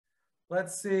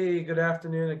Let's see. Good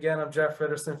afternoon. Again, I'm Jeff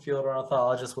Ritterson, field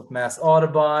ornithologist with Mass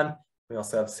Audubon. We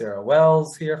also have Sarah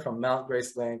Wells here from Mount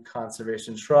Grassland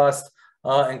Conservation Trust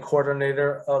and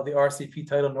coordinator of the RCP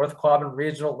titled North Quabbin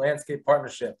Regional Landscape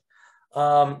Partnership.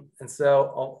 And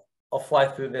so I'll fly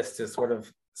through this to sort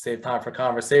of save time for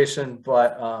conversation.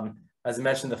 But as I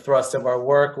mentioned, the thrust of our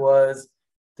work was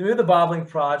to move the bobbling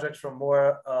project from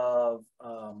more of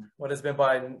what has been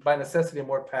by necessity a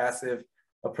more passive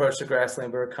approach to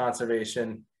grassland bird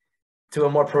conservation to a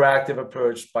more proactive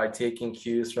approach by taking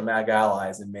cues from ag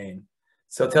allies in Maine.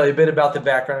 So I'll tell you a bit about the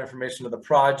background information of the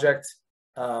project,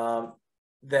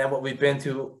 then what we've been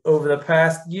to over the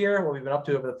past year, what we've been up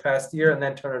to over the past year, and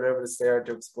then turn it over to Sarah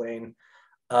to explain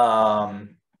how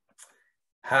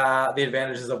the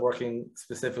advantages of working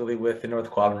specifically with the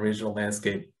North Quabbin Regional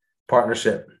Landscape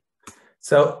Partnership.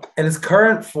 So in its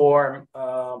current form,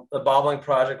 the bobbling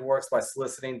project works by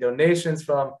soliciting donations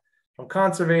from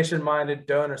conservation-minded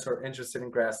donors who are interested in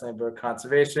grassland bird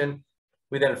conservation.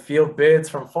 We then field bids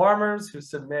from farmers who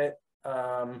submit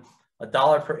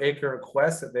 $1 per acre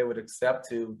request that they would accept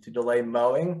to delay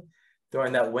mowing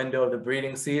during that window of the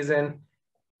breeding season.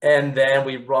 And then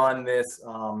we run this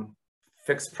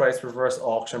fixed price reverse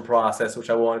auction process,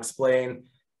 which I won't explain.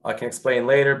 I can explain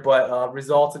later, but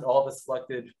results in all the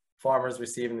selected farmers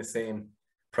receiving the same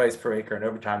price per acre, and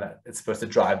over time that it's supposed to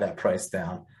drive that price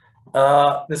down.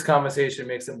 This conversation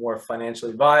makes it more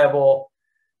financially viable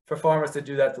for farmers to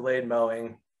do that delayed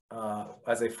mowing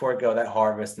as they forego that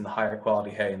harvest and the higher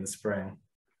quality hay in the spring.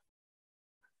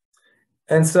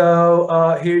 And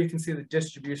so here you can see the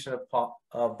distribution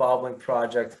of bobbling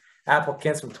project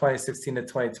applicants from 2016 to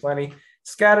 2020,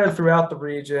 scattered throughout the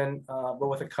region, but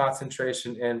with a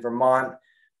concentration in Vermont,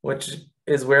 which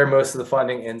is where most of the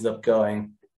funding ends up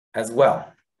going as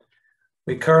well.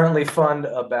 We currently fund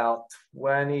about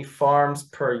 20 farms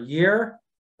per year.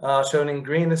 Shown in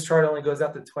green, this chart only goes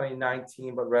out to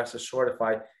 2019, but rest assured, if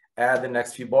I add the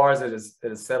next few bars, it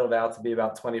is settled out to be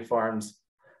about 20 farms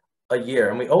a year.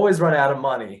 And we always run out of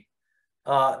money,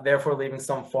 therefore leaving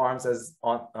some farms as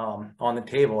on the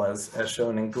table as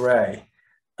shown in gray.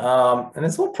 And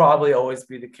this will probably always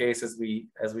be the case as we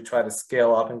try to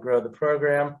scale up and grow the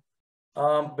program.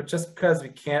 But just because we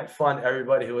can't fund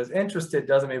everybody who is interested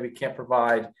doesn't mean we can't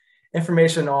provide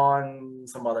information on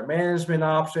some other management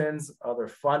options, other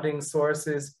funding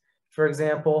sources, for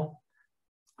example.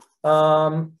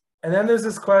 And then there's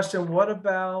this question, what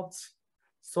about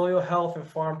soil health and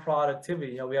farm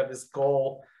productivity? You know, we have this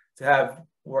goal to have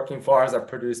working farms that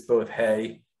produce both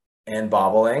hay and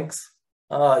bobolinks,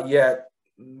 yet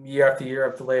year after year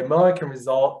of delayed mowing can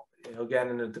result, again,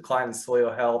 in a decline in soil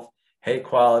health, hay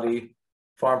quality,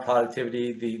 farm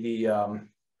productivity, the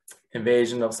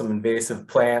invasion of some invasive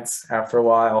plants after a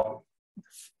while.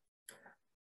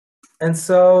 And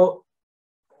so,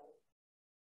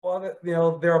 well,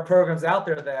 there are programs out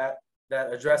there that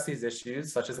address these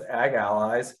issues, such as Ag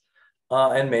Allies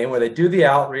in Maine, where they do the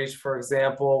outreach, for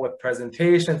example, with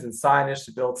presentations and signage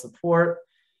to build support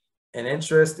and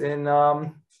interest in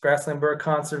grassland bird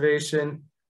conservation.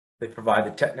 They provide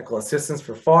the technical assistance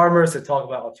for farmers to talk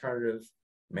about alternative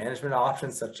management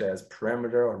options such as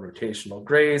perimeter or rotational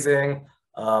grazing,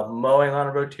 mowing on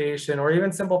a rotation, or even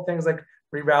simple things like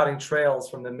rerouting trails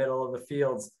from the middle of the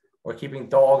fields or keeping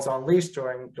dogs on leash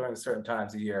during certain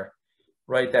times of year,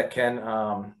 right? That can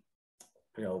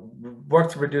work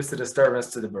to reduce the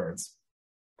disturbance to the birds.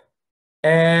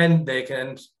 And they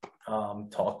can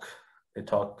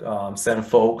send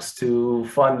folks to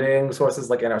funding sources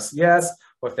like NRCS,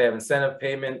 or if they have incentive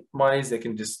payment monies, they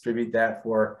can distribute that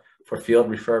for field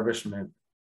refurbishment.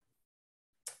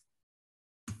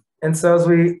 And so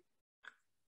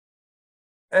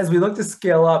as we look to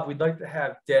scale up, we'd like to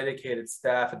have dedicated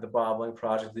staff at the bobbling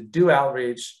project to do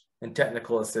outreach and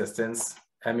technical assistance,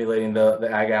 emulating the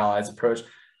Ag Allies approach,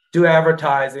 do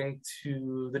advertising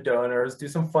to the donors, do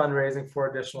some fundraising for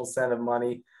additional incentive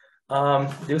money,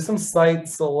 do some site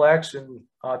selection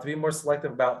to be more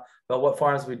selective about what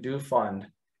farms we do fund.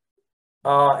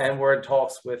 And we're in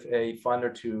talks with a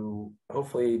funder to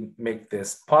hopefully make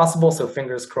this possible, so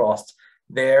fingers crossed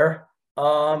there.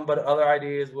 But other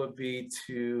ideas would be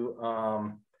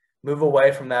to move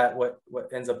away from that, what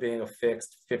ends up being a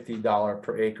fixed $50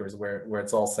 per acre is where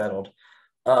it's all settled,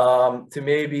 to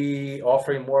maybe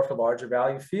offering more for larger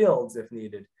value fields if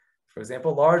needed. For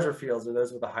example, larger fields or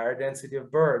those with a higher density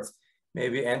of birds,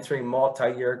 maybe entering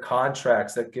multi-year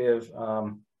contracts that give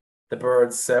the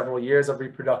birds several years of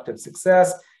reproductive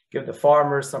success, give the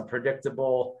farmers some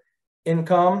predictable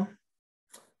income,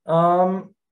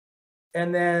 and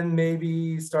then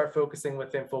maybe start focusing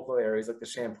within focal areas like the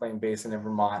Champlain Basin in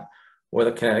Vermont or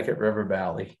the Connecticut River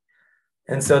Valley.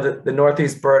 And so the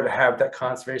Northeast Bird Habitat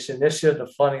Conservation Initiative, the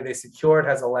funding they secured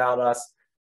has allowed us,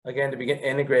 again, to begin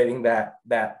integrating that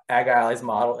Ag Allies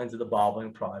model into the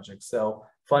bobbling project. So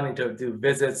funding to do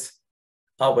visits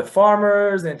with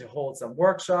farmers and to hold some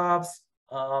workshops,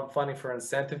 funding for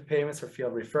incentive payments for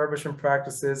field refurbishment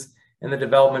practices, and the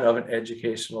development of an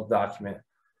educational document.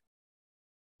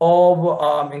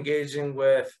 All engaging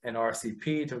with an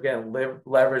RCP to, again,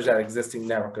 leverage that existing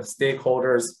network of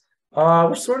stakeholders,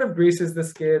 which sort of greases the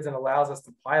skids and allows us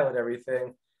to pilot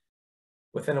everything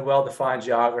within a well-defined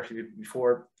geography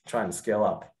before trying to scale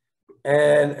up.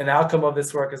 And an outcome of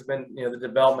this work has been, the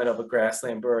development of a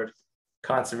grassland bird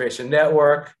conservation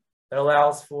network that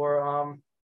allows for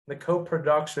the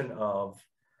co-production of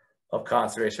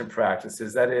conservation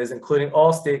practices, that is, including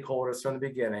all stakeholders from the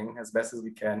beginning as best as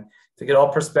we can to get all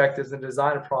perspectives and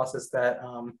design a process that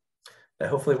that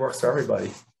hopefully works for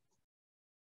everybody.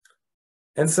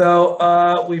 And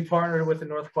so we partnered with the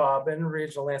North Quabbin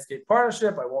Regional Landscape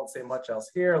Partnership. I won't say much else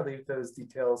here. I'll leave those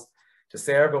details to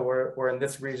Sarah, but we're in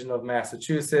this region of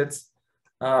Massachusetts.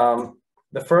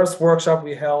 The first workshop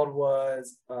we held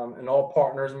was an all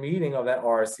partners meeting of that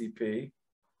RCP,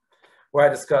 where I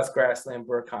discussed grassland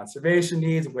bird conservation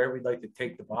needs, where we'd like to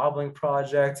take the bobbling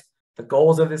project, the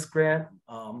goals of this grant,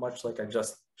 much like I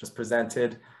just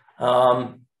presented.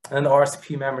 And the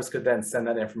RCP members could then send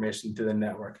that information to the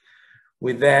network.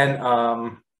 We then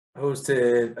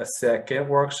hosted a second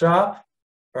workshop,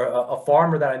 or a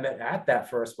farmer that I met at that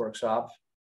first workshop,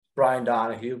 Brian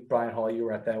Donahue. Brian Hall, you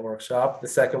were at that workshop. The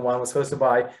second one was hosted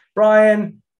by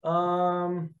Brian.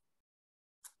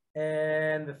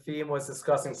 And the theme was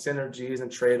discussing synergies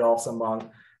and trade-offs among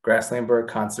grassland bird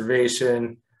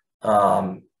conservation,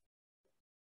 soil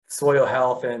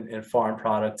health, and farm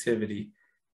productivity.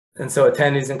 And so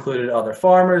attendees included other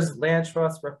farmers, land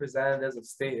trusts, representatives of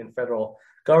state and federal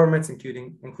governments,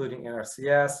 including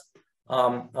NRCS,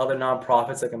 other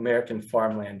nonprofits like American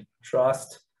Farmland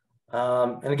Trust.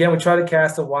 And again, we try to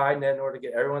cast a wide net in order to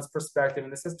get everyone's perspective.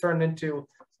 And this has turned into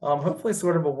hopefully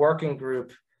sort of a working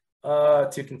group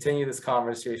to continue this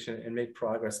conversation and make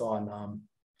progress on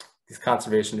these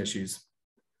conservation issues.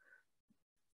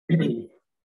 To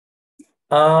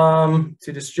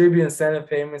distribute incentive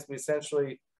payments, we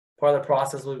essentially, part of the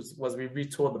process was we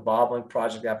retooled the bobbling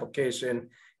project application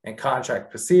and contract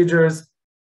procedures.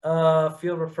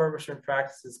 Field refurbishment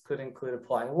practices could include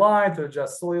applying lime to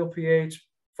adjust soil pH,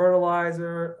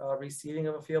 fertilizer, reseeding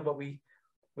of a field, but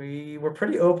we were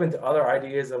pretty open to other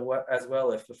ideas of as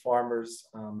well if the farmers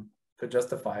could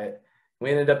justify it.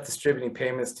 We ended up distributing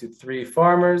payments to 3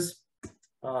 farmers.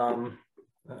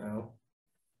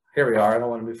 Here we are, I don't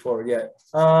want to move forward yet.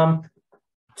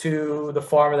 To the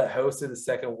farmer that hosted the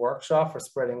second workshop for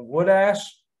spreading wood ash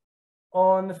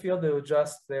on the field to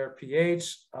adjust their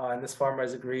pH. And this farmer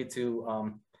has agreed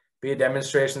to be a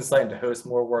demonstration site and to host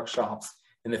more workshops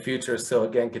in the future. So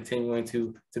again, continuing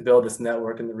to build this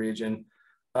network in the region.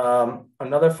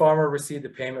 Another farmer received a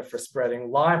payment for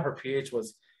spreading lime. Her pH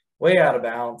was way out of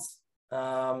bounds.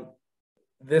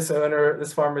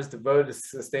 This farmer is devoted to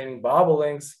sustaining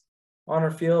bobolinks on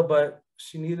her field, but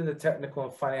she needed the technical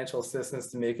and financial assistance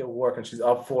to make it work, and she's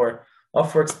up for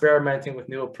experimenting with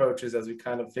new approaches as we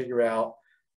kind of figure out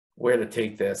where to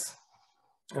take this.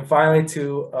 And finally,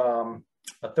 to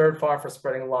a third farm for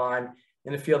spreading lime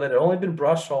in a field that had only been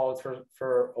brush hogged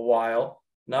for a while,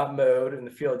 not mowed, and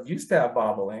the field used to have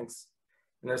bobolinks,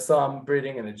 and there's some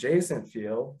breeding in adjacent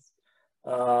fields.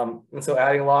 And so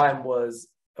adding lime was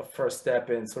a first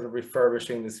step in sort of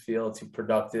refurbishing this field to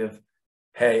productive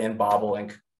hay and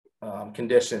bobolink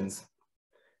conditions,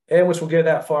 and which will give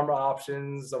that farmer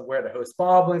options of where to host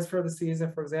bobolinks for the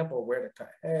season, for example, or where to cut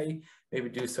hay, maybe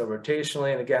do so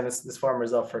rotationally. And again, this farmer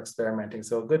is up for experimenting.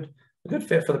 So a good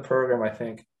fit for the program, I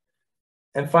think.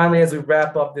 And finally, as we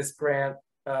wrap up this grant,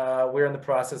 we're in the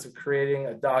process of creating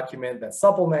a document that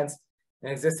supplements an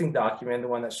existing document, the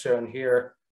one that's shown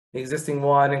here. The existing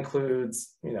one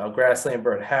includes, grassland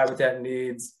bird habitat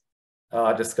needs,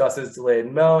 discusses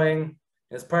delayed mowing.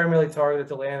 It's primarily targeted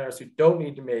to landowners who don't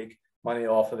need to make money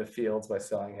off of the fields by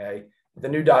selling hay. The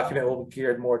new document will be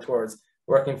geared more towards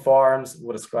working farms,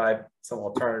 will describe some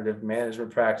alternative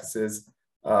management practices,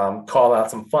 call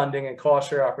out some funding and cost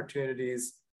share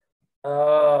opportunities,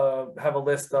 have a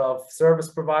list of service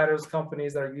providers,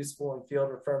 companies that are useful in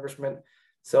field refurbishment,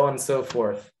 so on and so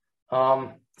forth.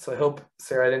 So I hope,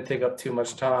 Sarah, I didn't take up too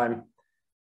much time,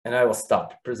 and I will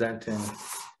stop presenting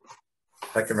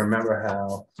if I can remember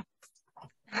how.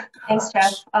 Thanks,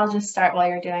 Jeff. I'll just start while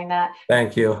you're doing that.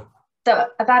 Thank you. So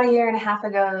about a year and a half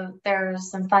ago, there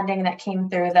was some funding that came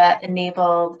through that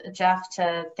enabled Jeff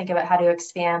to think about how to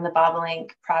expand the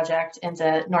Bobolink project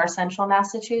into North Central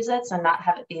Massachusetts and not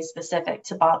have it be specific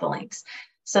to bobolinks.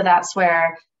 So that's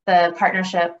where the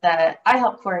partnership that I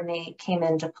helped coordinate came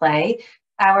into play.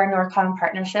 Our NORCOM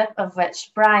partnership, of which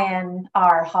Brian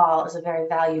R. Hall is a very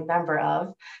valued member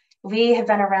of. We have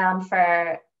been around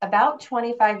for about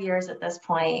 25 years at this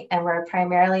point, and we're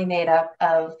primarily made up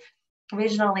of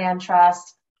regional land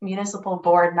trust, municipal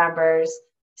board members,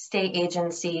 state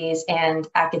agencies, and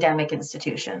academic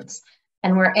institutions.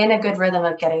 And we're in a good rhythm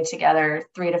of getting together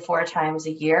 3 to 4 times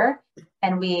a year.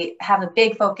 And we have a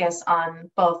big focus on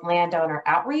both landowner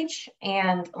outreach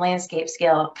and landscape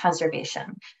scale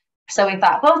conservation. So we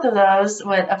thought both of those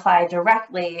would apply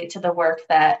directly to the work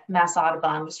that Mass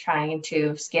Audubon was trying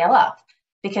to scale up,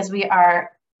 because we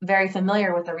are very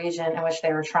familiar with the region in which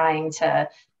they were trying to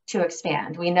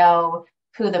expand. We know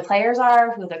who the players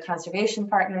are, who the conservation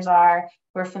partners are.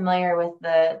 We're familiar with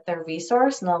the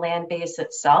resource and the land base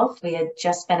itself. We had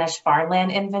just finished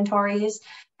farmland inventories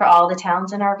for all the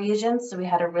towns in our region, so we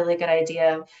had a really good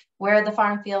idea of where the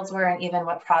farm fields were and even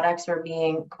what products were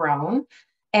being grown.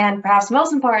 And perhaps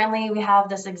most importantly, we have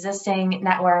this existing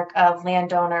network of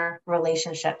landowner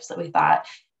relationships that we thought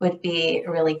would be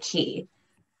really key.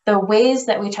 The ways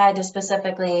that we tried to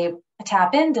specifically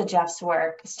tap into Jeff's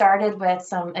work started with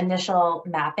some initial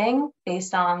mapping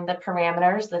based on the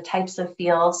parameters, the types of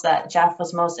fields that Jeff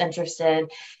was most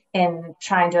interested in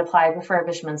trying to apply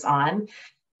refurbishments on.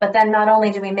 But then not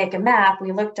only did we make a map,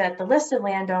 we looked at the listed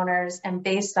landowners, and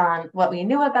based on what we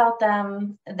knew about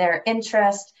them, their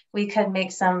interest, we could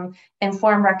make some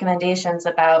informed recommendations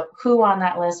about who on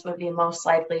that list would be most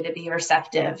likely to be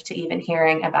receptive to even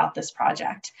hearing about this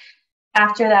project.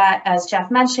 After that, as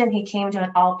Jeff mentioned, he came to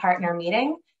an all-partner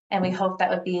meeting, and we hope that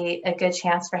would be a good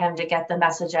chance for him to get the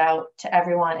message out to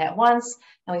everyone at once.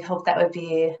 And we hope that would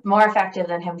be more effective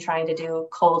than him trying to do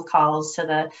cold calls to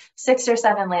the 6 or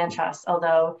 7 land trusts,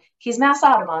 although he's Mass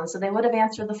Audubon, so they would have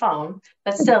answered the phone.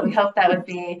 But still, we hope that would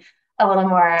be a little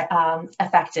more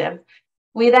effective.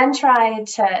 We then tried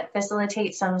to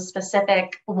facilitate some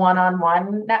specific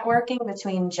one-on-one networking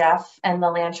between Jeff and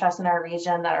the land trusts in our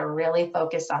region that are really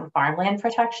focused on farmland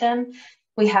protection.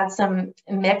 We had some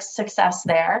mixed success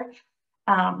there.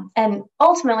 And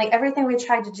ultimately, everything we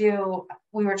tried to do,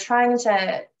 we were trying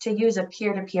to use a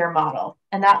peer-to-peer model.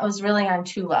 And that was really on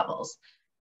 2 levels.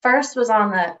 First was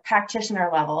on the practitioner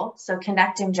level, so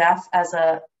connecting Jeff as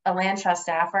a land trust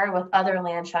staffer with other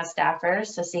land trust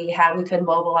staffers to see how we could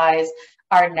mobilize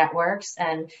our networks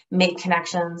and make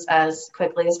connections as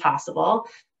quickly as possible.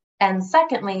 And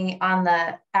secondly, on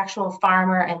the actual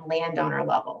farmer and landowner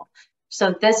level.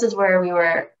 So this is where we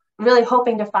were really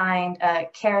hoping to find a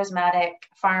charismatic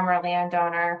farmer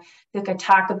landowner who could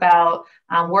talk about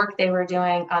work they were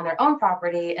doing on their own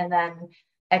property and then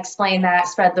explain that,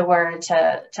 spread the word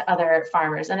to other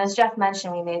farmers. And as Jeff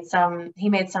mentioned, he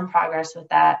made some progress with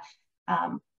that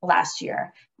last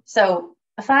year. So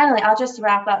finally, I'll just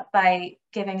wrap up by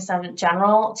giving some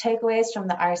general takeaways from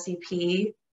the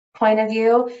RCP point of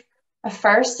view.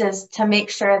 First is to make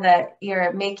sure that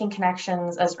you're making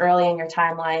connections as early in your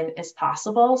timeline as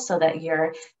possible so that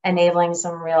you're enabling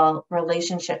some real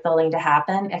relationship building to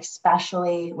happen,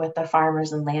 especially with the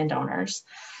farmers and landowners.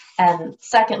 And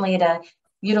secondly, to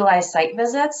utilize site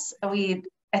visits. I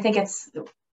think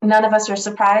none of us are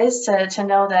surprised to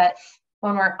know that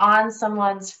when we're on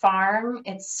someone's farm,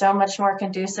 it's so much more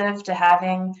conducive to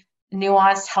having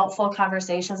nuanced, helpful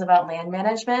conversations about land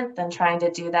management than trying to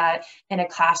do that in a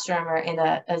classroom or in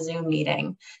a Zoom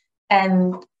meeting.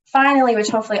 And finally, which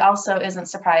hopefully also isn't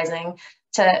surprising,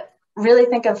 to really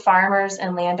think of farmers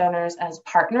and landowners as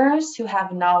partners who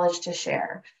have knowledge to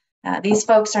share. These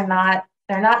folks they're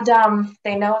not dumb.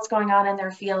 They know what's going on in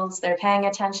their fields. They're paying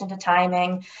attention to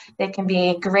timing. They can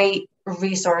be great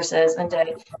resources, and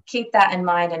to keep that in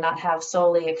mind and not have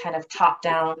solely a kind of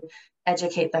top-down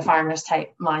educate the farmers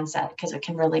type mindset, because it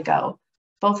can really go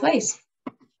both ways.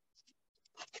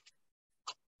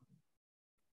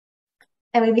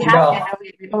 And we'd be happy, I know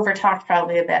we over-talked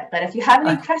probably a bit, but if you have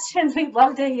any questions, we'd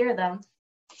love to hear them.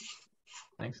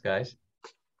 Thanks, guys.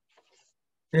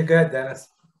 You're good, Dennis.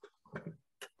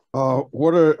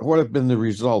 What have been the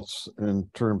results in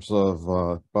terms of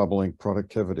bobolink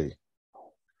productivity?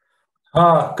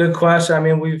 Good question. I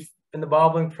mean, in the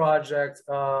bobolink project,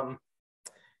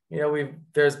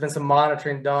 there's been some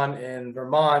monitoring done in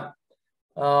Vermont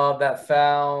that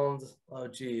found, oh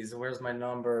geez, where's my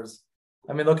numbers?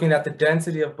 I mean, looking at the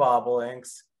density of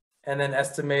bobolinks and then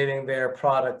estimating their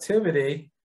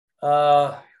productivity, here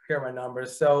are my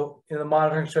numbers. So the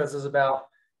monitoring shows there's about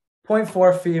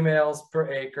 0.4 females per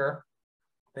acre.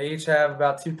 They each have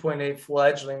about 2.8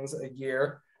 fledglings a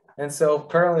year. And so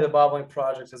currently the bobbling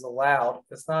project is allowed.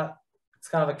 It's not, it's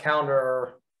kind of a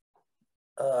counter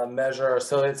measure.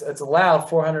 So it's allowed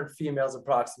 400 females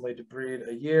approximately to breed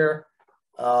a year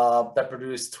that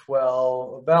produce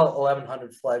about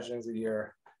 1,100 fledglings a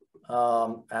year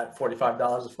at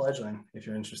 $45 a fledgling, if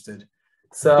you're interested.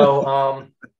 So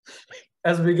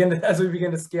as we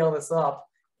begin to scale this up,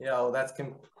 you know, that's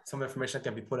some information that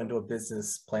can be put into a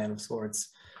business plan of sorts.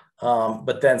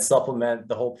 But then supplement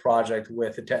the whole project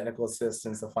with the technical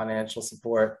assistance, the financial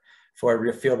support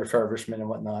for field refurbishment and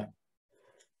whatnot.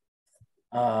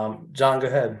 John, go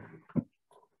ahead.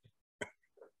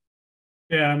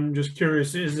 Yeah, I'm just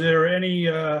curious, is there any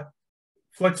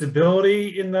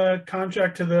flexibility in the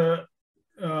contract to the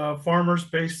farmers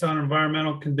based on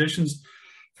environmental conditions?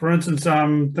 For instance,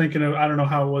 I'm thinking of, I don't know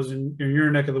how it was in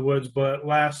your neck of the woods, but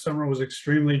last summer was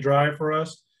extremely dry for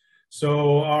us.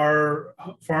 So our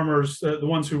farmers, the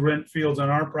ones who rent fields on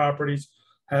our properties,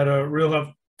 had a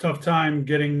real tough time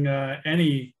getting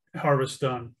any harvest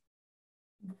done.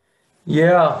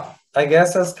 Yeah, I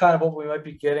guess that's kind of what we might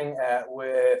be getting at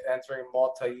with entering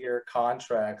multi-year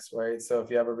contracts, right? So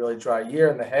if you have a really dry year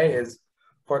and the hay is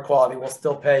poor quality, we'll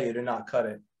still pay you to not cut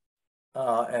it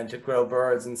and to grow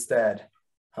birds instead.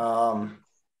 But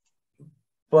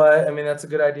I mean, that's a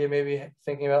good idea. Maybe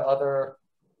thinking about other,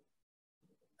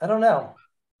 I don't know.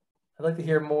 I'd like to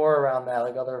hear more around that,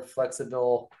 like other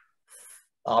flexible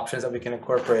options that we can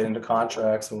incorporate into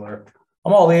contracts. Or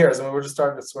I'm all ears. I mean, we're just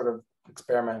starting to sort of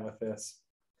experiment with this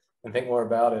and think more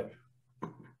about it.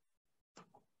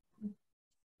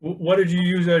 What did you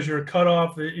use as your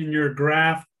cutoff in your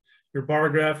graph, your bar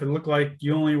graph? It looked like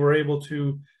you only were able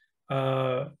to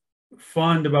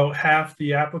fund about half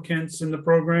the applicants in the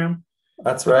program.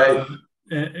 That's right.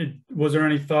 Was there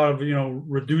any thought of, you know,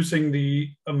 reducing the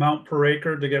amount per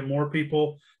acre to get more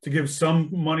people, to give some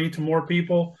money to more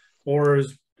people? Or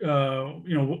is, you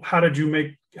know, how did you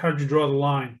draw the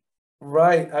line?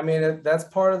 Right. I mean, that's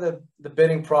part of the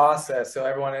bidding process. So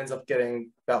everyone ends up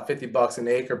getting about $50 an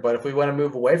acre. But if we want to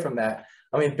move away from that,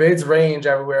 I mean, bids range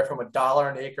everywhere from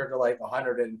 $1 an acre to like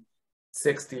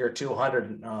 160 or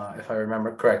 200, if I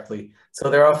remember correctly. So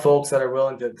there are folks that are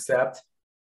willing to accept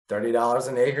 $30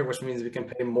 an acre, which means we can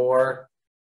pay more,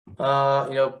 you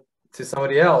know, to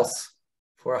somebody else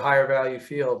for a higher value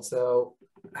field. So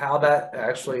how that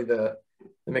actually the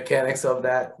mechanics of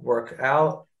that work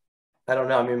out, I don't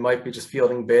know. I mean, it might be just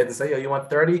fielding bids and say, "Yo, you want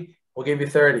 30? We'll give you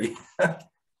 30."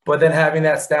 But then having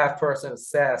that staff person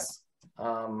assess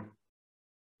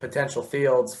potential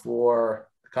fields for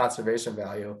conservation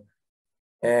value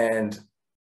and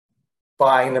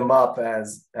buying them up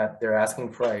at their asking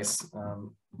price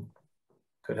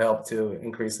could help to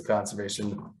increase the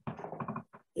conservation,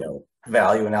 you know,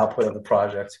 value and output of the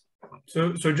project.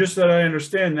 So just that I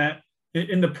understand that,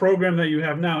 in the program that you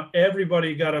have now,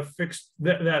 everybody got a fixed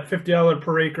that $50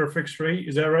 per acre fixed rate.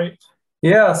 Is that right?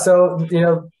 Yeah. So, you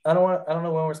know, I don't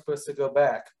know when we're supposed to go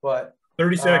back, but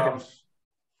 30 seconds.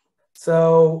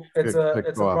 So it's a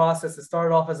off. process. It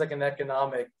started off as like an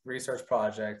economic research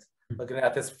project, looking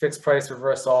at this fixed price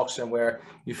reverse auction where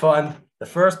you fund the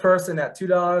first person at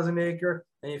 $2 an acre,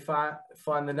 and you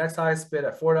fund the next highest bid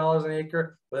at $4 an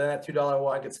acre, but then that $2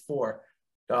 one gets $4.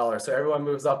 So everyone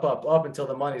moves up until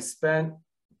the money's spent,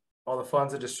 all the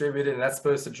funds are distributed, and that's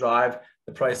supposed to drive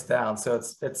the price down. So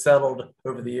it's settled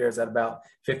over the years at about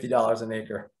 $50 an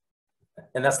acre.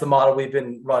 And that's the model we've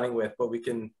been running with, but we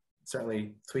can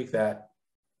certainly tweak that.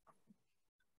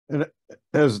 And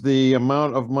has the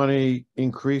amount of money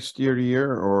increased year to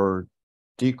year or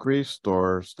decreased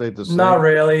or stayed the same? Not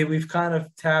really. We've kind of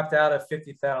tapped out at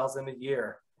 50,000 a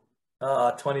year,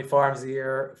 20 farms a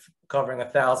year, covering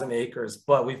 1,000 acres,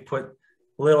 but we've put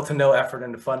little to no effort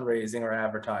into fundraising or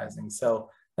advertising. So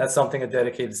that's something a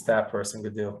dedicated staff person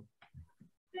could do.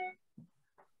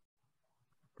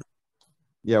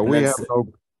 Yeah, we have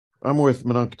no, I'm with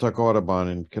Mononkatuk Audubon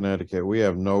in Connecticut. We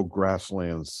have no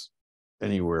grasslands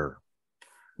anywhere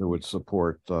that would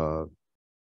support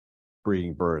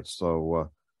breeding birds.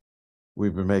 So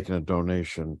we've been making a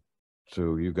donation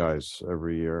to you guys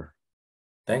every year.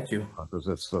 Thank you. Because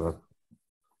it's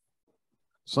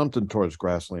something towards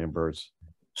grassland birds.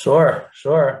 Sure.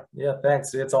 Yeah,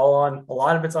 thanks. It's all on, a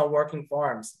lot of it's on working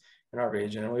farms in our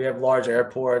region. And we have large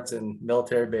airports and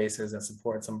military bases that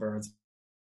support some birds.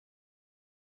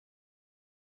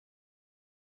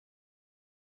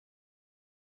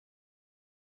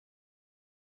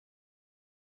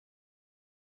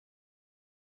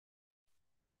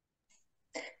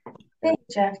 Hey,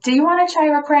 Jeff, do you want to try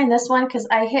recording this one? Because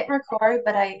I hit record,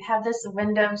 but I have this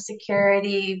Windows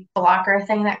security blocker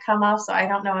thing that come up, so I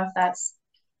don't know if that's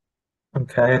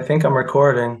Okay, I think I'm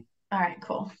recording. all right.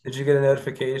 Cool. Did you get a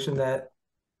notification that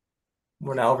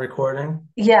we're now recording?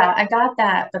 Yeah, I got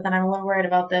that, but then I'm a little worried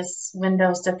about this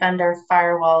Windows Defender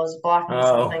firewall is blocking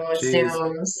something Oh, with geez.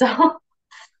 Zoom. So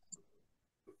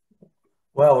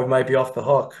Well, we might be off the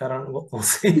hook. I don't, we'll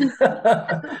see.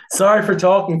 Sorry for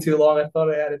talking too long. I thought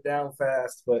I had it down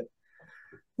fast, but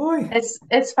boy.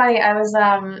 it's funny. I was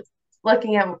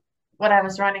looking at what I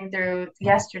was running through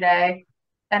yesterday,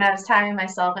 and I was timing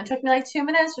myself. And it took me like 2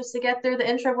 minutes just to get through the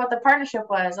intro of what the partnership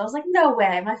was. I was like, no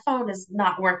way, my phone is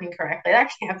not working correctly.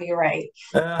 That can't be right.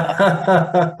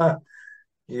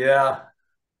 Yeah,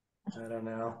 I don't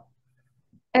know.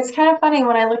 It's kind of funny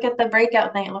when I look at the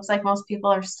breakout thing, it looks like most people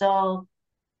are still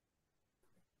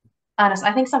honest.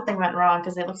 I think something went wrong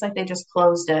because it looks like they just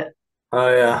closed it. Oh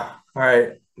yeah. All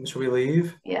right. Should we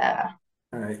leave? Yeah.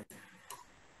 All right.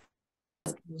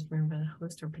 Remember the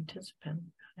host or participant.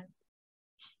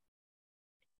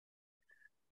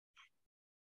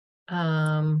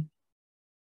 All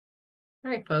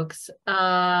right, folks.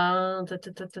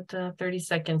 30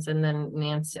 seconds and then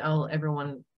Nancy,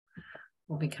 everyone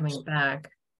will be coming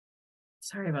back.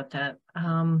 Sorry about that.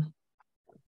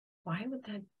 Why would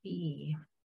that be?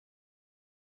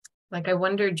 Like, I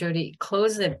wonder, Jody,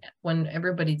 close it when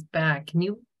everybody's back.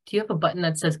 Do you have a button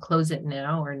that says close it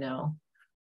now or no?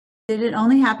 Did it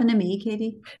only happen to me,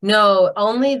 Katie? No,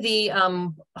 only the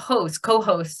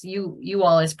co-hosts, you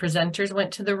all as presenters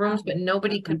went to the rooms, but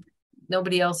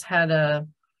nobody else had a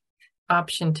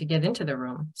option to get into the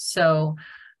room. So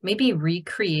maybe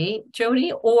recreate,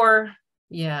 Jody, or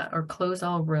close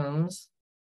all rooms.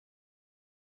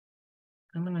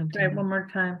 I'm gonna Try it one more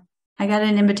time. I got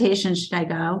an invitation. Should I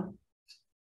go?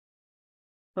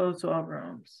 Close all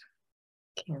rooms.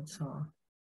 Cancel.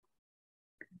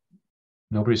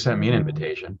 Nobody sent me an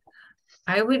invitation.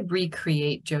 I would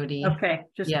recreate, Jody. Okay,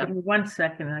 just Yeah. give me 1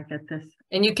 second. I get this.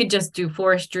 And you could just do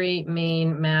forestry,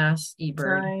 Maine, Mass,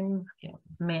 eBird. Time Yeah.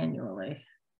 manually.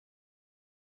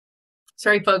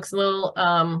 Sorry, folks, a little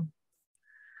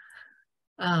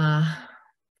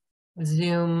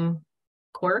Zoom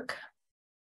quirk.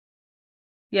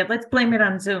 Yeah, let's blame it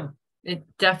on Zoom. It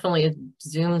definitely is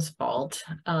Zoom's fault.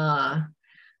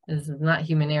 This is not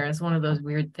human error. It's one of those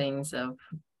weird things of.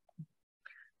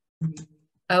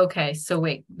 Okay, so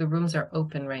wait, the rooms are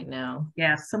open right now.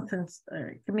 Yeah, something's. All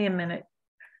right, give me a minute.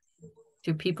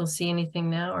 Do people see anything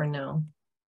now or no?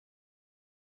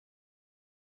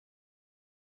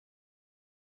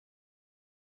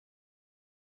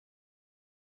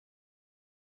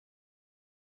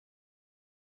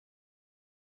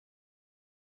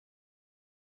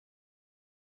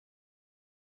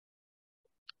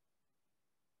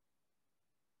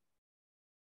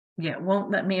 Yeah, it won't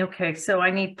let me. Okay, so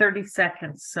I need 30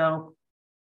 seconds. So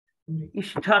you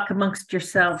should talk amongst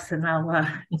yourselves and I'll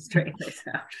straighten this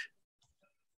out.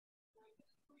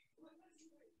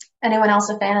 Anyone else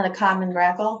a fan of the common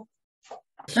grackle?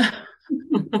 I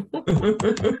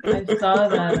saw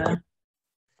that.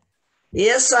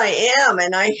 Yes, I am.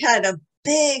 And I had a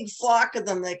big flock of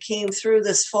them that came through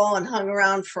this fall and hung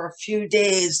around for a few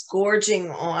days,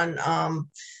 gorging on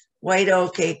white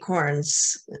oak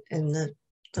acorns in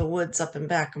the woods up in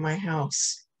back of my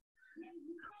house.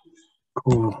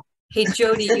 Cool. Hey,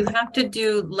 Jody, you have to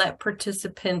do let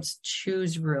participants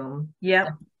choose room. Yep,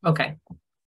 Okay. I'm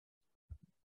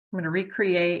going to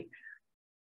recreate.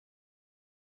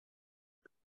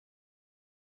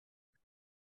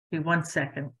 Be 1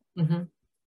 second. Mm-hmm.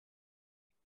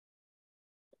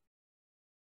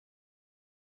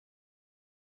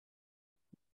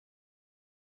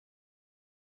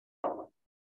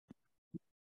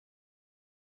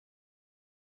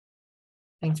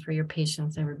 Thanks for your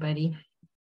patience, everybody.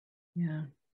 Yeah.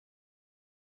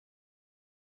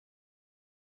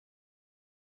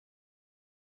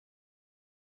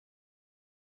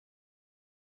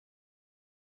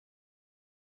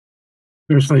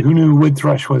 Seriously, who knew wood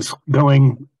thrush was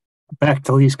going back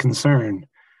to least concern?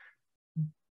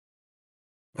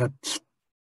 That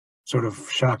sort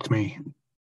of shocked me.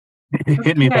 It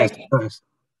hit me by Okay. surprise.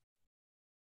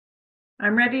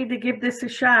 I'm ready to give this a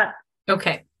shot.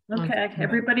 Okay. Okay,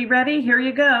 everybody ready? Here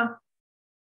you go.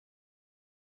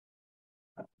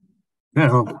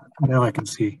 Now I can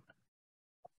see.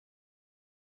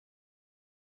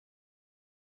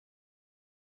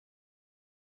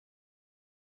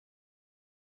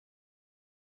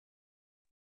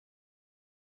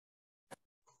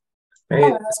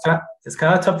 Hey, it's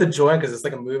kind of tough to join because it's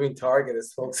like a moving target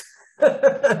as folks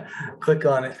click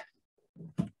on it.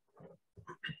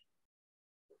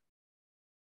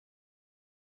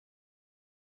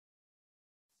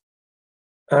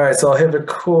 All right, so I'll hit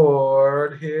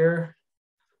record here.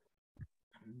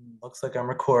 Looks like I'm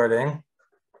recording.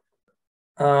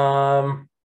 And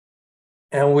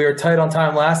we were tight on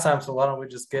time last time, so why don't we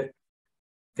just get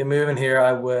moving here?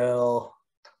 I will.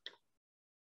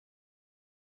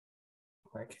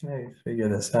 Why can't I figure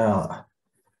this out?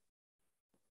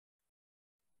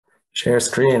 Share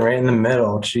screen right in the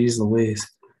middle. Jeez Louise.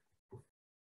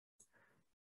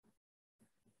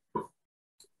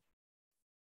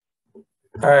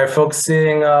 All right, folks,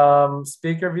 seeing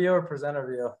speaker view or presenter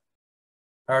view?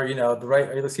 Or, you know,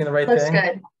 are you seeing the right Looks thing?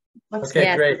 good. Looks Okay,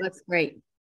 good. great. Looks great.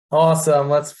 Awesome.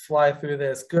 Let's fly through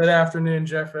this. Good afternoon,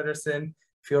 Jeff Ritterson,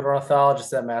 field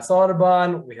ornithologist at Mass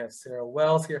Audubon. We have Sarah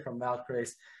Wells here from Mount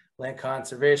Grace Land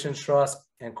Conservation Trust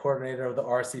and coordinator of the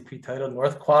RCP titled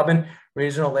North Quabbin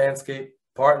Regional Landscape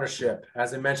Partnership.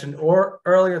 As I mentioned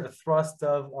earlier, the thrust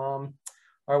of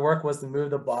our work was to move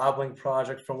the bobbling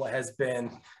project from what has been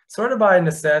sort of by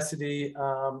necessity,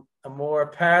 a more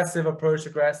passive approach to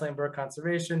grassland bird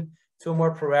conservation to a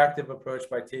more proactive approach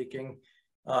by taking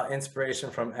inspiration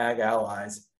from Ag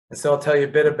Allies. And so I'll tell you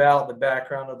a bit about the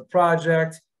background of the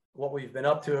project, what we've been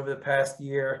up to over the past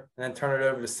year, and then turn it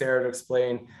over to Sarah to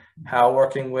explain how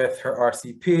working with her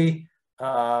RCP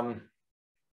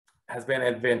has been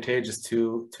advantageous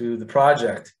to the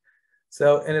project.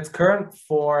 So in its current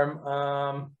form,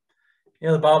 you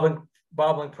know, the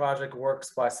bobbling project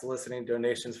works by soliciting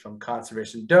donations from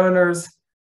conservation donors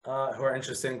who are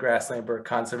interested in grassland bird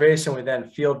conservation. We then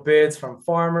field bids from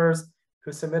farmers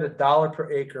who submit $1 per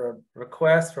acre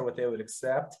request for what they would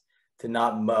accept to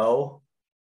not mow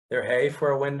their hay for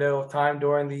a window of time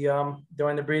during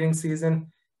the breeding season.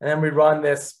 And then we run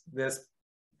this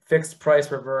fixed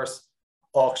price reverse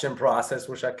auction process,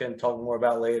 which I can talk more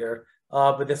about later.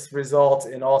 But this results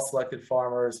in all selected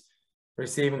farmers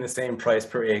receiving the same price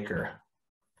per acre.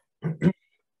 Here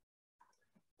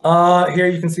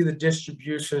you can see the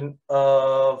distribution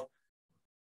of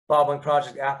bobbling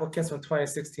project applicants from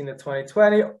 2016 to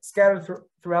 2020, scattered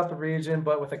throughout the region,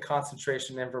 but with a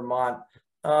concentration in Vermont,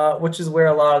 which is where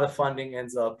a lot of the funding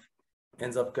ends up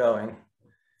going.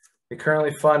 We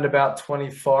currently fund about 20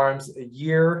 farms a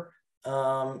year.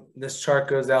 This chart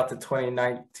goes out to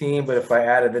 2019, but if I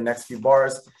added the next few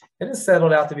bars, it has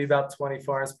settled out to be about 20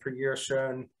 farms per year,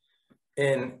 shown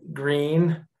in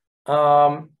green.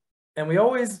 And we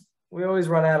always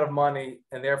run out of money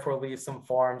and therefore leave some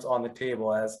farms on the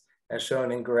table, as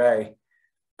shown in gray.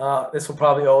 This will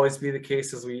probably always be the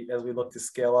case as we look to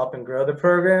scale up and grow the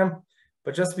program.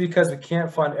 But just because we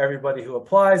can't fund everybody who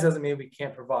applies doesn't mean we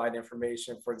can't provide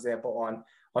information, for example, on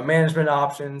management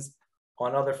options,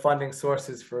 on other funding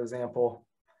sources, for example.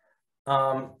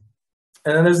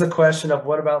 And then there's the question of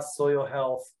what about soil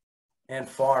health and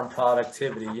farm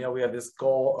productivity? You know, we have this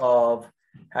goal of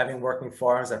having working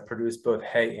farms that produce both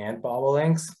hay and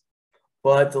bobolinks,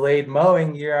 but delayed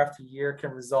mowing year after year can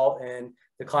result in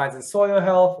declines in soil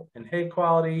health and hay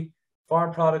quality.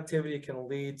 Farm productivity can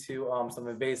lead to some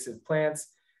invasive plants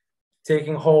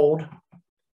taking hold.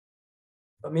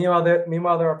 But meanwhile,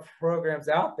 there are programs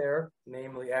out there,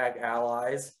 namely Ag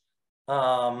Allies,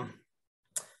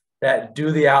 that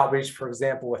do the outreach, for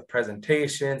example, with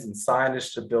presentations and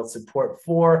signage to build support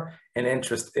for and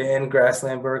interest in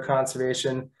grassland bird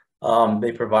conservation.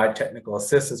 They provide technical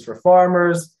assistance for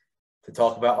farmers to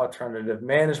talk about alternative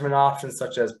management options,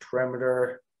 such as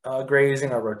perimeter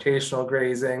grazing or rotational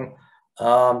grazing,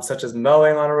 such as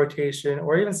mowing on a rotation,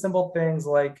 or even simple things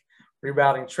like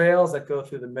rerouting trails that go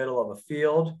through the middle of a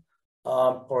field,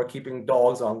 or keeping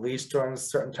dogs on leash during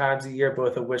certain times of year,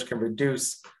 both of which can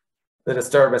reduce the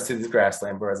disturbance to these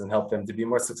grassland birds and help them to be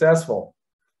more successful.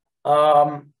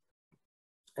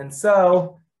 And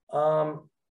so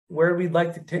where we'd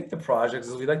like to take the projects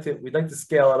is we'd like to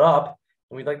scale it up,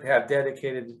 and we'd like to have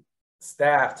dedicated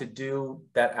staff to do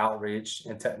that outreach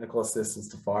and technical assistance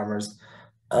to farmers,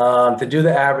 to do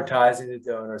the advertising to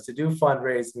donors, to do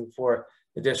fundraising for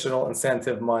additional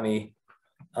incentive money,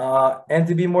 and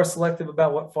to be more selective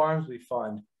about what farms we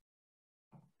fund.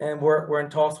 And we're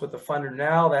in talks with the funder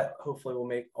now that hopefully will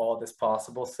make all of this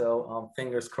possible. So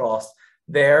fingers crossed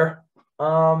there.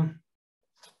 But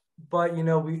you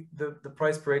know, the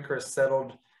price per acre is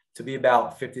settled to be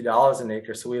about $50 an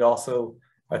acre. So we also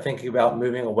are thinking about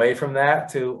moving away from that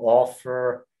to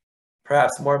offer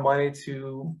perhaps more money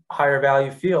to higher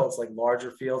value fields, like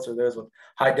larger fields or those with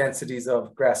high densities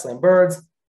of grassland birds,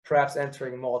 perhaps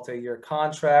entering multi-year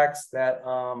contracts that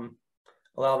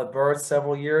allow the birds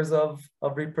several years of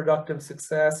reproductive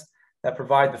success, that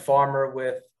provide the farmer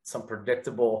with some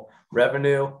predictable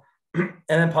revenue, and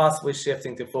then possibly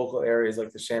shifting to focal areas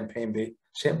like the Champlain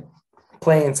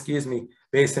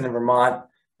Basin in Vermont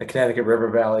the Connecticut River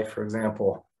Valley, for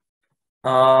example.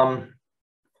 And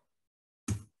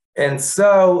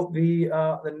so the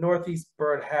Northeast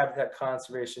Bird Habitat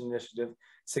Conservation Initiative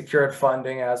secured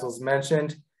funding, as was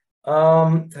mentioned,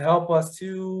 to help us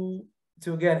to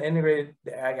again integrate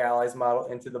the Ag Allies model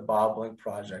into the bobolink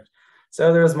project.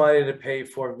 So there's money to pay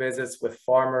for visits with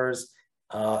farmers,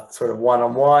 sort of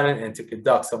one-on-one, and to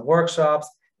conduct some workshops,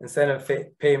 incentive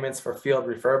payments for field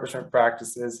refurbishment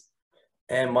practices,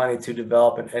 and money to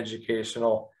develop an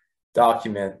educational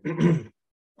document.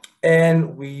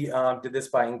 And we did this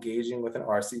by engaging with an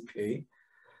RCP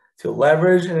to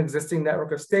leverage an existing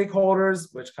network of stakeholders,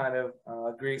 which kind of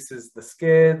greases the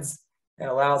skids and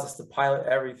allows us to pilot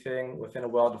everything within a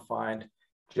well-defined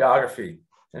geography.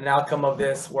 An outcome of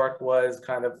this work was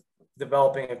kind of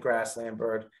developing a grassland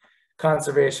bird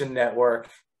conservation network,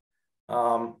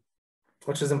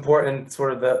 which is important,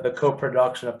 sort of the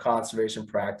co-production of conservation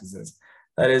practices.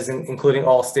 That is including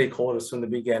all stakeholders from the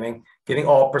beginning, getting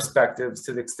all perspectives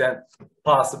to the extent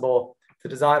possible to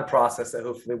design a process that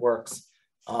hopefully works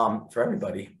for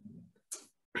everybody.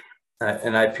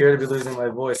 And I appear to be losing my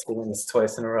voice doing this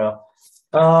twice in a row.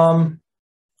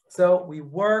 So we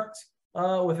worked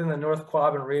within the North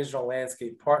Quabbin Regional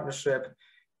Landscape Partnership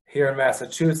here in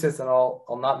Massachusetts, and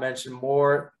I'll not mention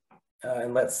more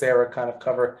and let Sarah kind of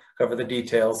cover the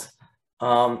details.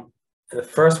 The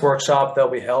first workshop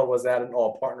that we held was at an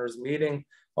all partners meeting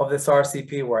of this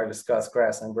RCP, where I discussed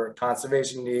grassland bird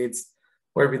conservation needs,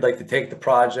 where we'd like to take the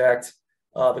project,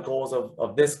 the goals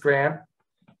of this grant.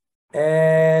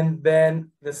 And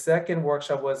then the second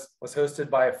workshop was hosted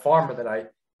by a farmer that I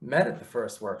met at the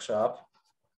first workshop,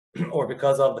 or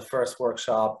because of the first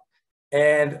workshop.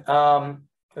 And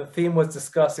the theme was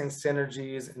discussing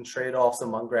synergies and trade-offs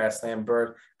among grassland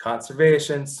bird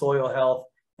conservation, soil health,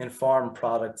 and farm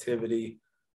productivity,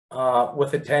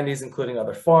 with attendees including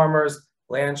other farmers,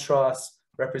 land trusts,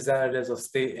 representatives of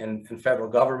state and federal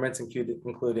governments,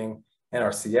 including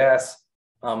NRCS,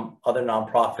 other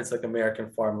nonprofits like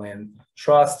American Farmland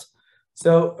Trust.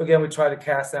 So again, we try to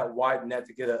cast that wide net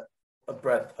to get a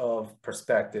breadth of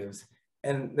perspectives.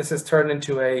 And this has turned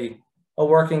into a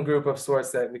working group of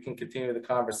sorts that we can continue the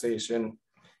conversation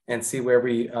and see where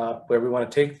we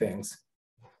want to take things.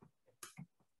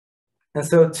 And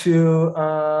so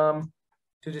to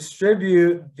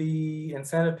distribute the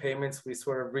incentive payments, we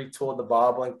sort of retooled the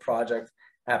bobolink project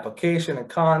application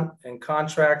and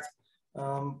contract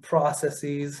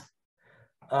processes.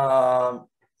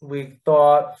 We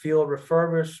thought field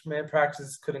refurbishment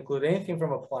practices could include anything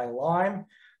from applying lime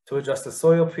to adjust the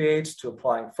soil pH, to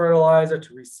applying fertilizer,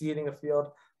 to reseeding a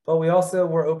field. But we also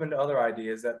were open to other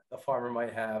ideas that a farmer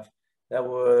might have that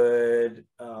would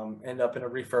end up in a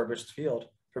refurbished field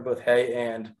for both hay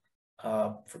and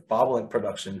for bobolink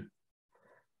production.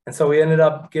 And so we ended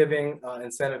up giving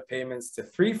incentive payments to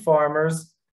 3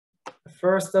 farmers, the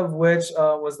first of which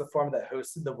was the farmer that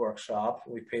hosted the workshop.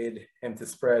 We paid him to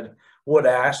spread wood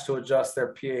ash to adjust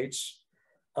their pH.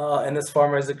 And this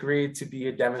farmer has agreed to be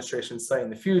a demonstration site in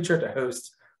the future to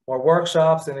host more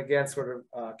workshops, and again, sort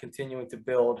of continuing to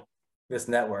build this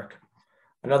network.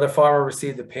 Another farmer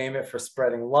received a payment for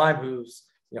spreading lime, whose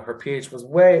her pH was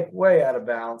way out of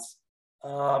bounds.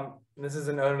 This is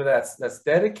an owner that's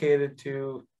dedicated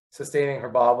to sustaining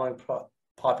her bobolink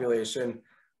population,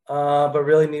 but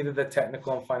really needed the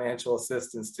technical and financial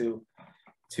assistance to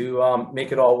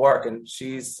make it all work. And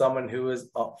she's someone who is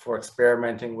up for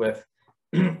experimenting with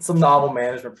some novel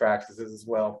management practices as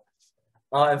well.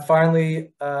 And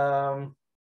finally, another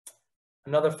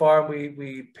farm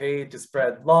we paid to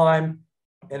spread lime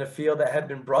in a field that had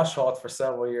been brush hogged for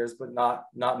several years, but not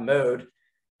mowed.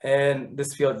 And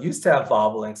this field used to have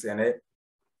bobolinks in it,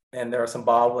 and there are some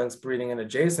bobolinks breeding in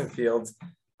adjacent fields.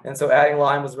 And so adding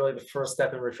lime was really the first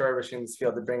step in refurbishing this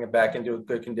field to bring it back into a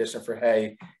good condition for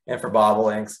hay and for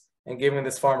bobolinks, and giving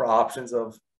this farmer options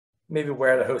of maybe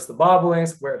where to host the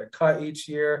bobolinks, where to cut each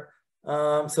year.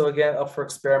 So again, up for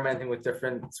experimenting with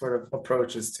different sort of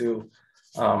approaches to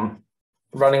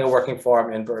running a working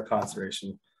farm in bird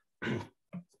conservation.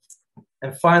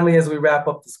 And finally, as we wrap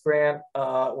up this grant,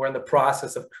 we're in the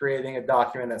process of creating a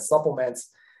document that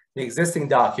supplements the existing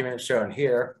document shown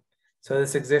here. So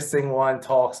this existing one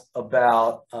talks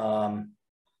about,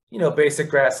 basic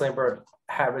grassland bird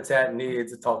habitat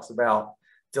needs. It talks about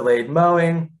delayed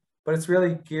mowing, but it's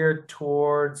really geared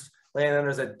towards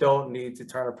landowners that don't need to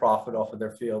turn a profit off of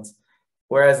their fields.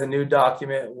 Whereas the new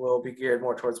document will be geared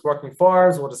more towards working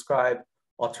farms. We'll describe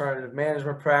alternative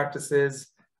management practices,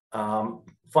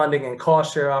 funding and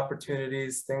cost share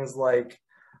opportunities, things like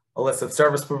a list of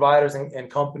service providers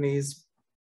and companies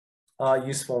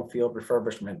useful in field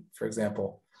refurbishment, for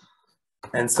example.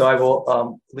 And so I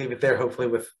will leave it there, hopefully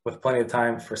with plenty of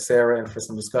time for Sarah and for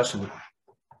some discussion.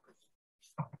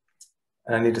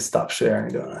 And I need to stop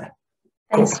sharing, don't I?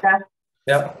 Thanks, Jeff.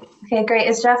 Yep. Okay, great.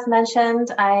 As Jeff mentioned,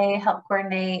 I help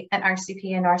coordinate an RCP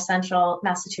in North Central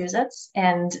Massachusetts.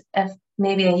 And if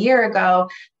maybe a year ago,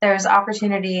 there was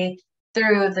opportunity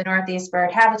through the Northeast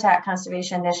Bird Habitat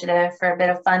Conservation Initiative for a bit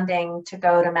of funding to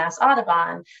go to Mass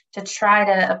Audubon to try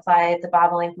to apply the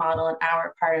bobolink model in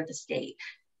our part of the state.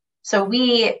 So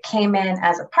we came in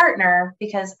as a partner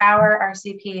because our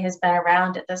RCP has been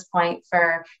around at this point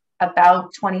for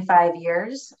about 25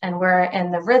 years, and we're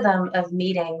in the rhythm of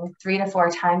meeting 3 to 4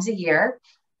 times a year.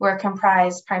 We're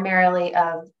comprised primarily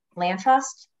of land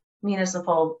trust,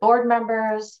 municipal board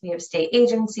members, we have state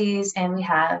agencies, and we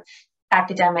have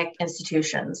academic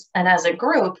institutions. And as a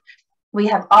group, we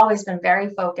have always been very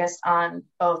focused on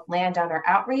both landowner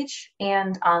outreach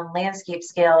and on landscape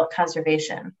scale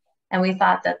conservation. And we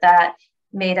thought that that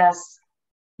made us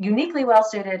uniquely well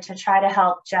suited to try to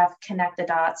help Jeff connect the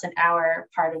dots in our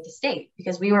part of the state,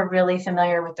 because we were really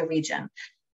familiar with the region.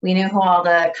 We knew who all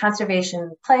the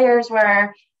conservation players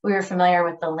were. We were familiar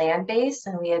with the land base,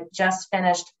 and we had just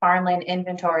finished farmland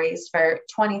inventories for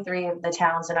 23 of the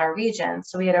towns in our region.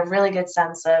 So we had a really good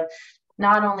sense of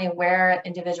not only where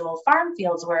individual farm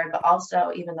fields were, but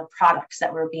also even the products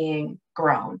that were being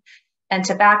grown. And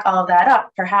to back all of that up,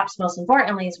 perhaps most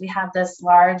importantly, is we have this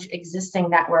large existing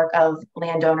network of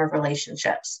landowner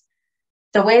relationships.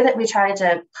 The way that we tried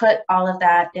to put all of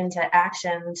that into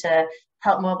action to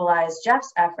help mobilize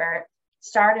Jeff's effort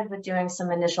started with doing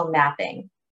some initial mapping.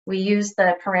 We used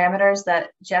the parameters that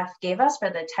Jeff gave us for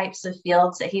the types of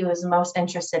fields that he was most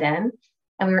interested in,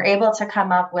 and we were able to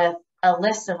come up with a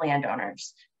list of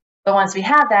landowners. But once we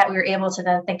had that, we were able to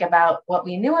then think about what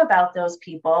we knew about those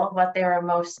people, what they were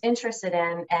most interested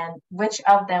in, and which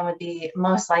of them would be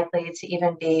most likely to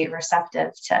even be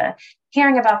receptive to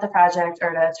hearing about the project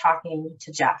or to talking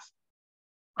to Jeff.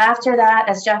 After that,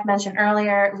 as Jeff mentioned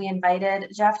earlier, we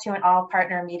invited Jeff to an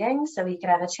all-partner meeting so we could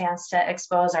have a chance to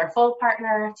expose our full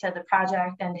partner to the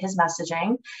project and his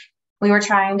messaging. We were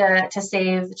trying to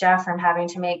save Jeff from having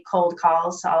to make cold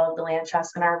calls to all of the land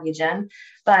trusts in our region,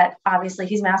 but obviously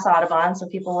he's Mass Audubon, so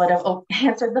people would have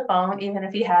answered the phone even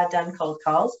if he had done cold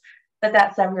calls. But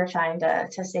that said, we were trying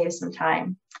to save some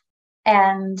time.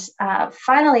 And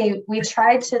finally, we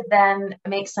tried to then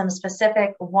make some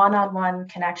specific one-on-one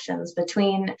connections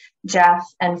between Jeff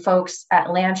and folks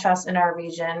at land trusts in our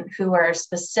region who were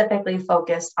specifically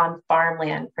focused on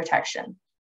farmland protection.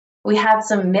 We had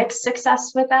some mixed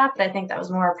success with that, but I think that was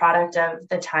more a product of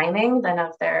the timing than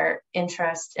of their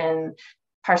interest in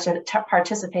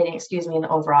participating, in the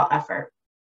overall effort.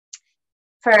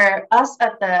 For us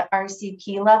at the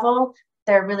RCP level,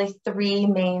 there are really 3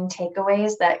 main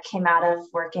takeaways that came out of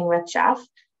working with Jeff,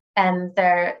 and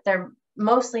they're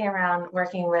mostly around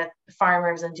working with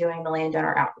farmers and doing the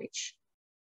landowner outreach.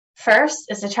 First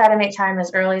is to try to make time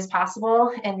as early as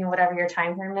possible in whatever your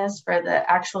time frame is for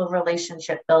the actual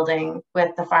relationship building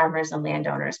with the farmers and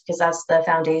landowners, because that's the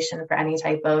foundation for any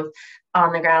type of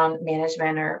on-the-ground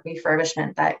management or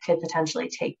refurbishment that could potentially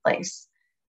take place.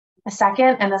 A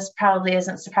second, and this probably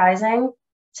isn't surprising,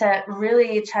 to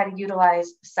really try to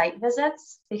utilize site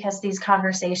visits, because these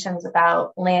conversations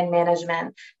about land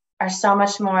management are so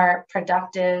much more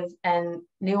productive and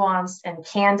nuanced and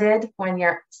candid when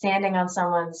you're standing on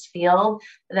someone's field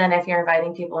than if you're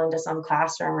inviting people into some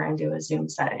classroom or into a Zoom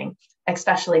setting,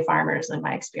 especially farmers in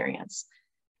my experience.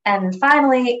 And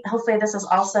finally, hopefully this is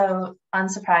also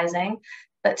unsurprising,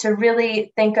 but to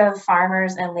really think of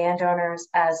farmers and landowners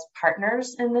as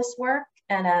partners in this work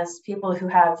and as people who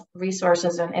have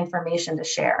resources and information to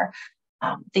share.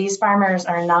 These farmers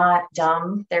are not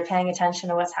dumb. They're paying attention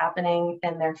to what's happening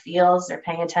in their fields. They're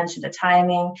paying attention to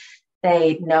timing.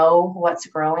 They know what's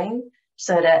growing.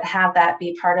 So to have that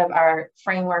be part of our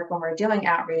framework when we're doing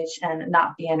outreach and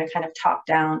not be in a kind of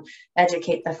top-down,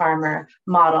 educate the farmer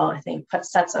model, I think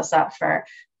sets us up for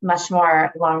much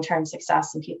more long-term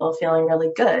success and people feeling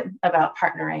really good about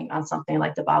partnering on something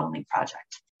like the bobolink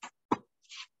project.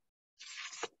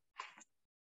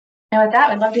 And with that,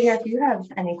 I'd love to hear if you have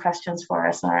any questions for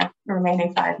us in our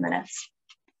remaining 5 minutes.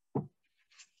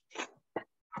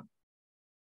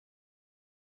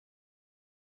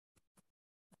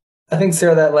 I think,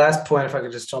 Sarah, that last point, if I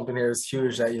could just jump in here, is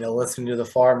huge, that, listening to the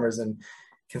farmers and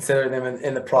considering them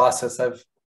in the process. I've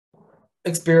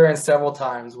experienced several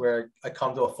times where I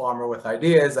come to a farmer with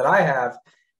ideas that I have,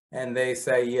 and they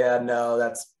say, yeah, no,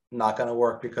 that's not going to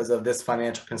work because of this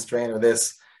financial constraint or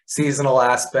this seasonal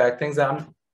aspect, things that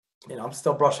I'm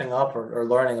still brushing up or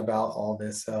learning about all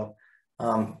this. So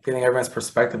getting everyone's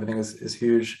perspective, I think, is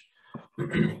huge.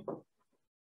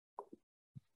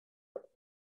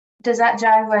 Does that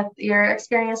jive with your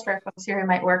experience for folks here who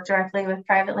might work directly with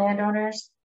private landowners?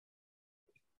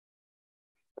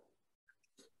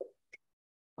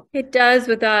 It does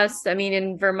with us. I mean,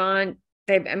 in Vermont,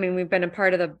 we've been a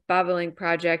part of the bobolink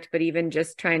project, but even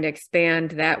just trying to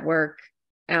expand that work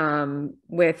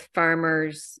with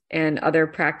farmers and other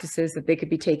practices that they could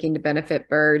be taking to benefit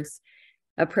birds,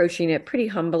 approaching it pretty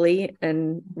humbly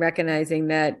and recognizing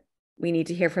that we need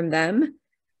to hear from them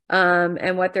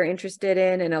and what they're interested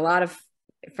in. And a lot of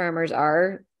farmers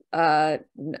are, they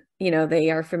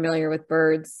are familiar with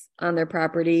birds on their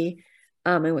property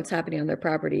and what's happening on their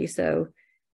property. So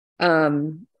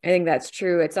I think that's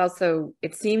true.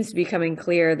 It seems to be becoming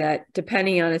clear that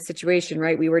depending on a situation,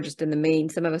 right?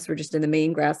 Some of us were just in the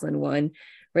main Grassland one,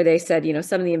 where they said,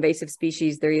 some of the invasive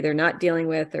species they're either not dealing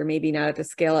with or maybe not at the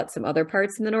scale at some other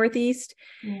parts in the Northeast.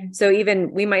 So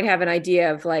even we might have an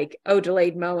idea of like,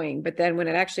 delayed mowing, but then when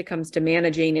it actually comes to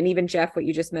managing, and even Jeff, what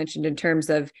you just mentioned in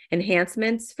terms of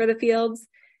enhancements for the fields,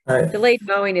 right. Delayed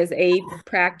mowing is a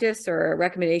practice or a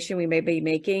recommendation we may be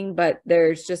making, but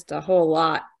there's just a whole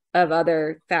lot of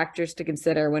other factors to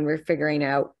consider when we're figuring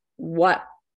out what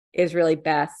is really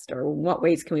best or what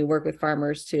ways can we work with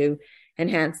farmers to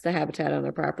enhance the habitat on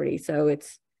their property. So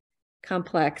it's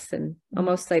complex and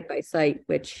almost site by site,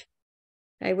 which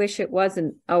I wish it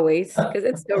wasn't always, because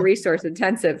it's still resource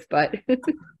intensive, but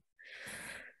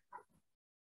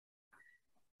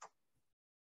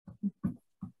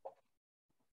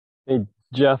Hey,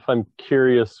 Jeff, I'm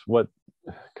curious what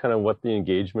the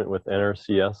engagement with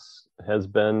NRCS has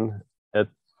been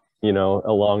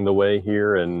along the way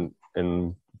here, and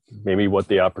maybe what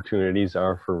the opportunities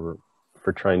are for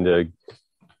trying to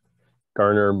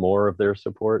garner more of their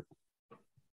support.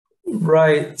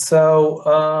 Right.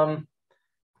 So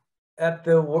at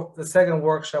the second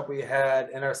workshop we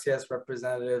had NRCS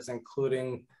representatives,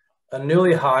 including a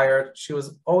newly hired, she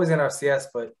was always NRCS,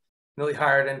 but newly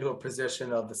hired into a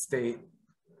position of the state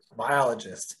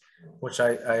biologist, which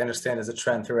I understand is a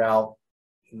trend throughout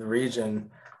the region.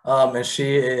 And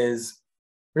she is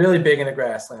really big into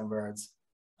grassland birds.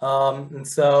 And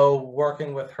so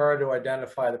working with her to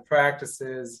identify the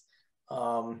practices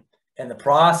and the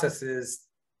processes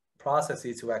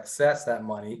to access that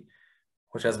money,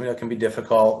 which, as we know, can be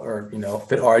difficult or, a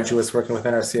bit arduous working with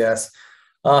NRCS,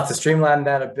 to streamline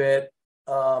that a bit,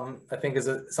 I think is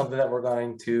something that we're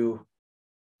going to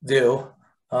do.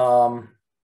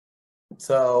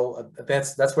 So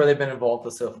that's where they've been involved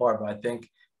with so far. But I think,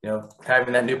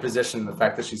 having that new position, the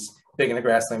fact that she's big into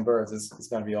grassland birds is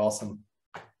going to be awesome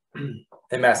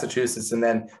in Massachusetts. And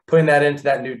then putting that into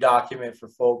that new document for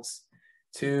folks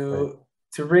to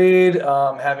read,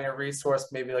 having a resource,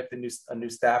 maybe like a new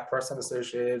staff person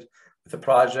associated with the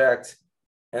project,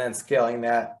 and then scaling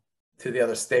that to the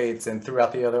other states and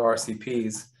throughout the other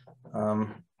RCPs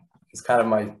is kind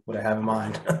of what I have in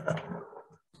mind.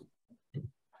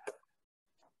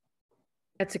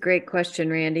 That's a great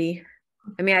question, Randy.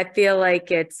 I feel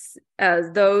like it's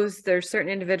there's certain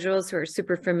individuals who are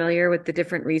super familiar with the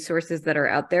different resources that are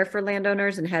out there for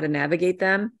landowners and how to navigate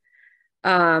them.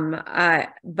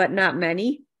 But not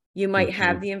many. You might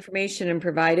have the information and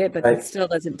provide it, but it still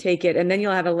doesn't take it. And then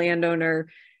you'll have a landowner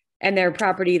and their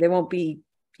property, they won't be,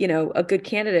 a good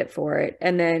candidate for it.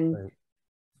 And then,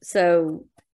 so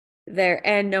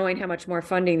and knowing how much more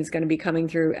funding is going to be coming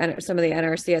through some of the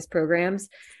NRCS programs.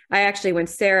 I actually, when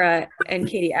Sarah and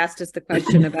Katie asked us the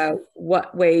question about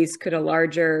what ways could a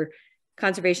larger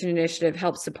conservation initiative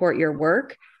help support your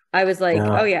work, I was like,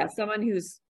 oh yeah, someone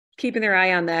who's keeping their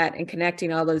eye on that and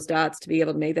connecting all those dots to be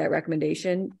able to make that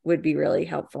recommendation would be really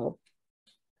helpful.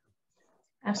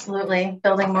 Absolutely.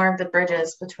 Building more of the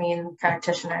bridges between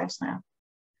practitioners now.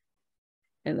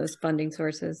 And those funding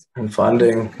sources. And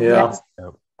funding, yeah.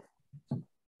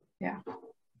 Yeah.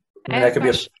 That could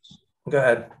be go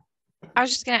ahead. I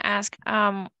was just going to ask,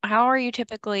 how are you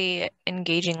typically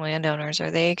engaging landowners?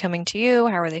 Are they coming to you?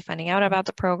 How are they finding out about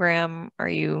the program? Are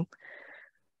you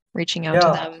reaching out to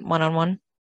them one-on-one?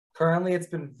 Currently, it's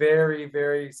been very,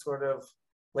 very sort of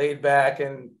laid back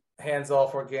and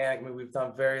hands-off organic. We've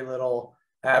done very little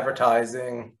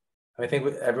advertising. I think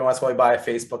every once in a while we buy a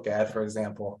Facebook ad, for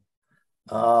example.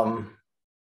 Did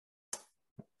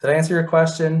I answer your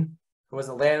question? Was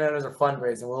it landowners or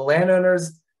fundraising? Well,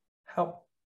 landowners help.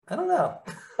 I don't know,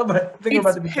 but I think it's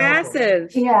about to be passive,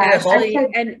 actually,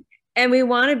 and we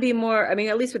want to be more.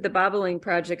 At least with the bobolink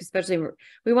project, especially,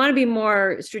 we want to be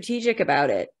more strategic about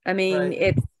it.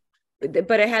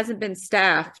 But it hasn't been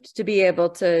staffed to be able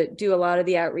to do a lot of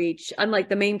the outreach. Unlike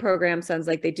the main program, sounds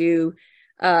like they do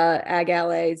Ag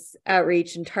Allies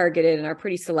outreach and targeted and are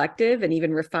pretty selective and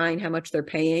even refine how much they're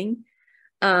paying.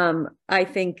 I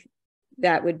think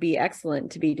that would be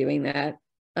excellent to be doing that.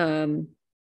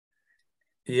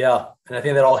 Yeah, and I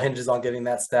think that all hinges on getting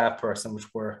that staff person, which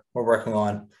we're working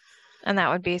on. And that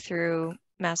would be through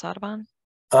Mass Audubon?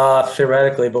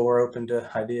 Theoretically, but we're open to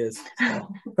ideas. So.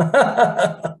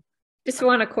 Just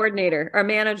want a coordinator, a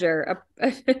manager,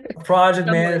 a project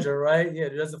manager, right? Yeah,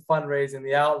 who does the fundraising,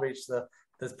 the outreach, the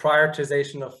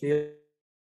prioritization of field